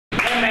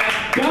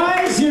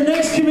Guys, your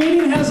next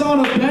comedian has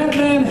on a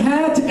Batman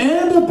hat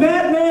and a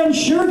Batman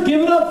shirt.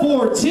 Give it up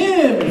for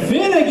Tim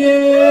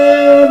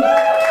Finnegan.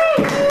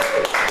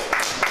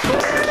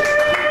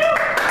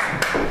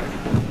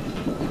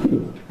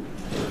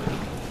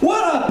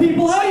 What up,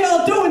 people? How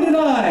y'all doing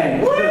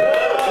tonight?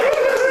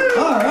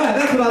 All right,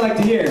 that's what I like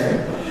to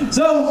hear.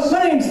 So,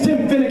 my name's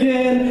Tim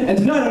Finnegan, and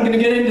tonight I'm going to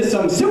get into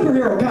some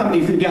superhero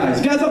comedy for you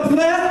guys. You guys up for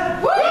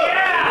that?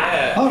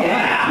 Yeah! All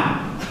right.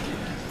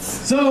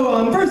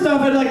 So, first off,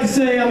 I'd like to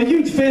say I'm a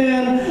huge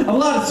fan of a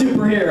lot of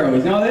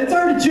superheroes. Now, it's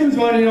hard to choose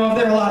one, if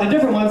there are a lot of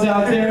different ones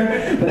out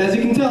there, but as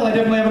you can tell, I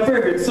definitely have a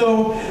favorite.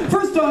 So,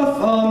 first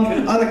off,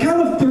 on the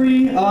count of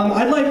three,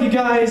 I'd like you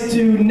guys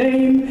to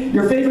name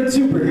your favorite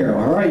superhero.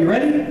 All right, you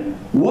ready?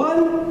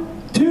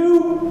 1,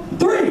 2,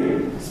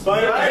 3.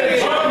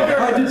 Spider-Man! All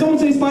right, did someone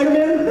say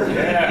Spider-Man?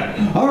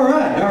 Yeah! All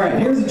right,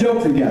 here's a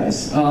joke for you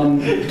guys.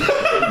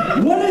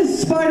 What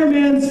is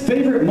Spider-Man's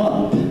favorite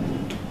month?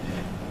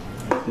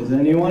 Does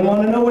anyone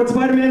want to know what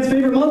Spider-Man's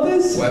favorite month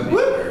is?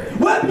 Webruary!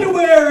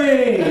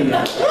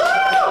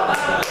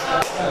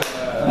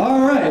 All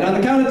right, on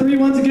the count of three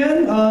once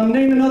again,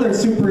 name another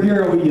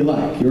superhero who you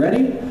like. You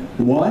ready?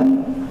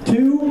 1,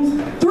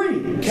 2,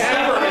 3.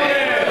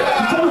 Catman!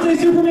 Did someone say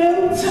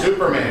Superman?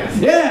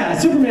 Superman! Yeah,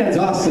 Superman's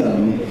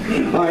awesome.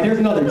 All right, here's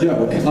another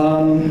joke.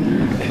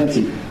 Let's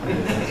see.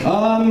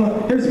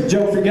 Here's a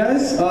joke for you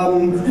guys.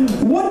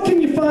 What can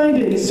you find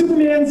in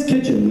Superman's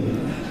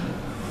kitchen?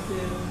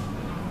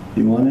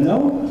 You want to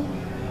know?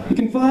 You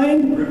can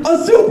find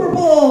a Super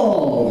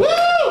Bowl! Woo!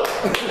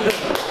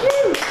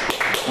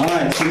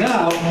 Alright, so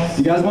now,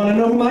 you guys want to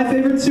know who my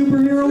favorite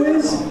superhero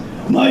is?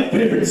 My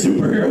favorite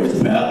superhero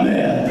is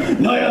Batman.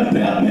 And I am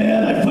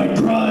Batman. I fight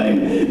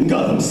crime in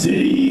Gotham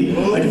City.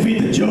 I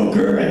defeat the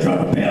Joker. I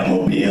drive a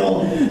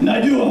Batmobile. And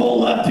I do a whole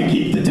lot to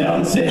keep the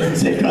town safe and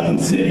save Gotham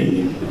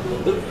City.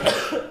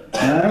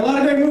 There are a lot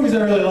of great movies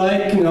I really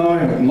like,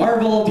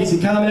 Marvel,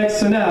 DC Comics,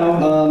 so now,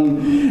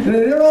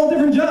 they're all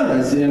different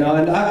genres, and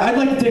I'd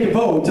like to take a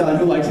vote on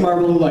who likes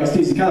Marvel, who likes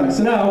DC Comics.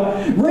 So now,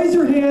 raise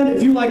your hand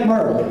if you like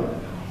Marvel.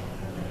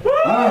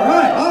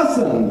 Alright,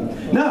 awesome.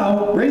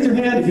 Now, raise your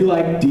hand if you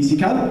like DC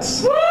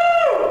Comics.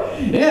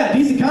 Yeah,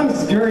 DC Comics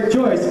is a great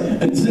choice,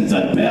 and since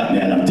I'm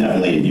Batman, I'm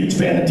definitely a huge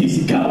fan of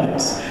DC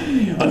Comics.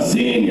 I've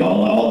seen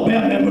all the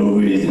Batman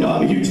movies,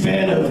 I'm a huge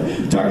fan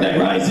of Dark Knight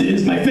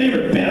Rises. My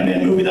favorite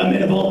Batman movie that I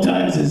made of all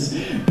times is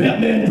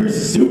Batman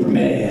vs.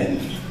 Superman.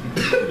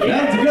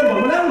 That's a good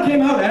one. When that one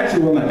came out, I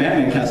actually wore my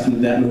Batman costume to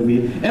that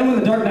movie. And when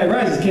The Dark Knight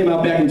Rises came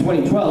out back in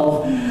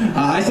 2012,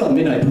 I saw the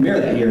midnight premiere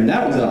that year, and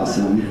that was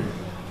awesome.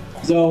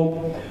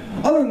 So,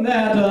 other than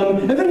that,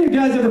 have any of you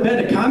guys ever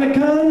been to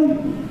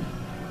Comic-Con?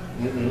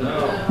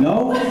 No.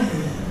 No?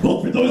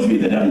 Well, for those of you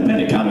that haven't been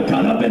to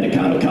Comic-Con, I've been to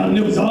Comic-Con and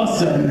it was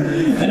awesome.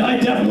 And I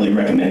definitely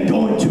recommend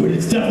going to it.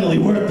 It's definitely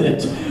worth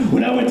it.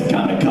 When I went to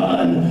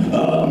Comic-Con,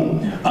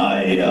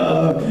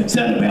 I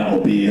sat in a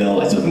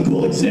Batmobile, I saw some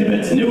cool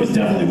exhibits, and it was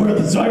definitely worth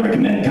it. So I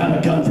recommend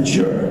Comic-Con for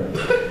sure.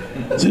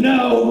 So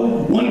now,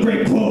 one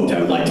great quote I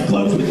would like to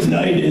close with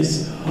tonight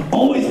is,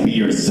 always be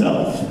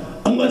yourself.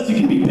 Unless you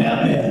can be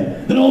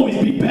Batman, then always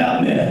be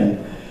Batman.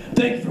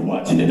 Thank you for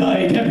watching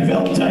tonight. Happy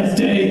Valentine's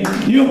Day.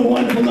 You have a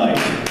wonderful night.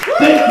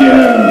 Thank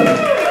you.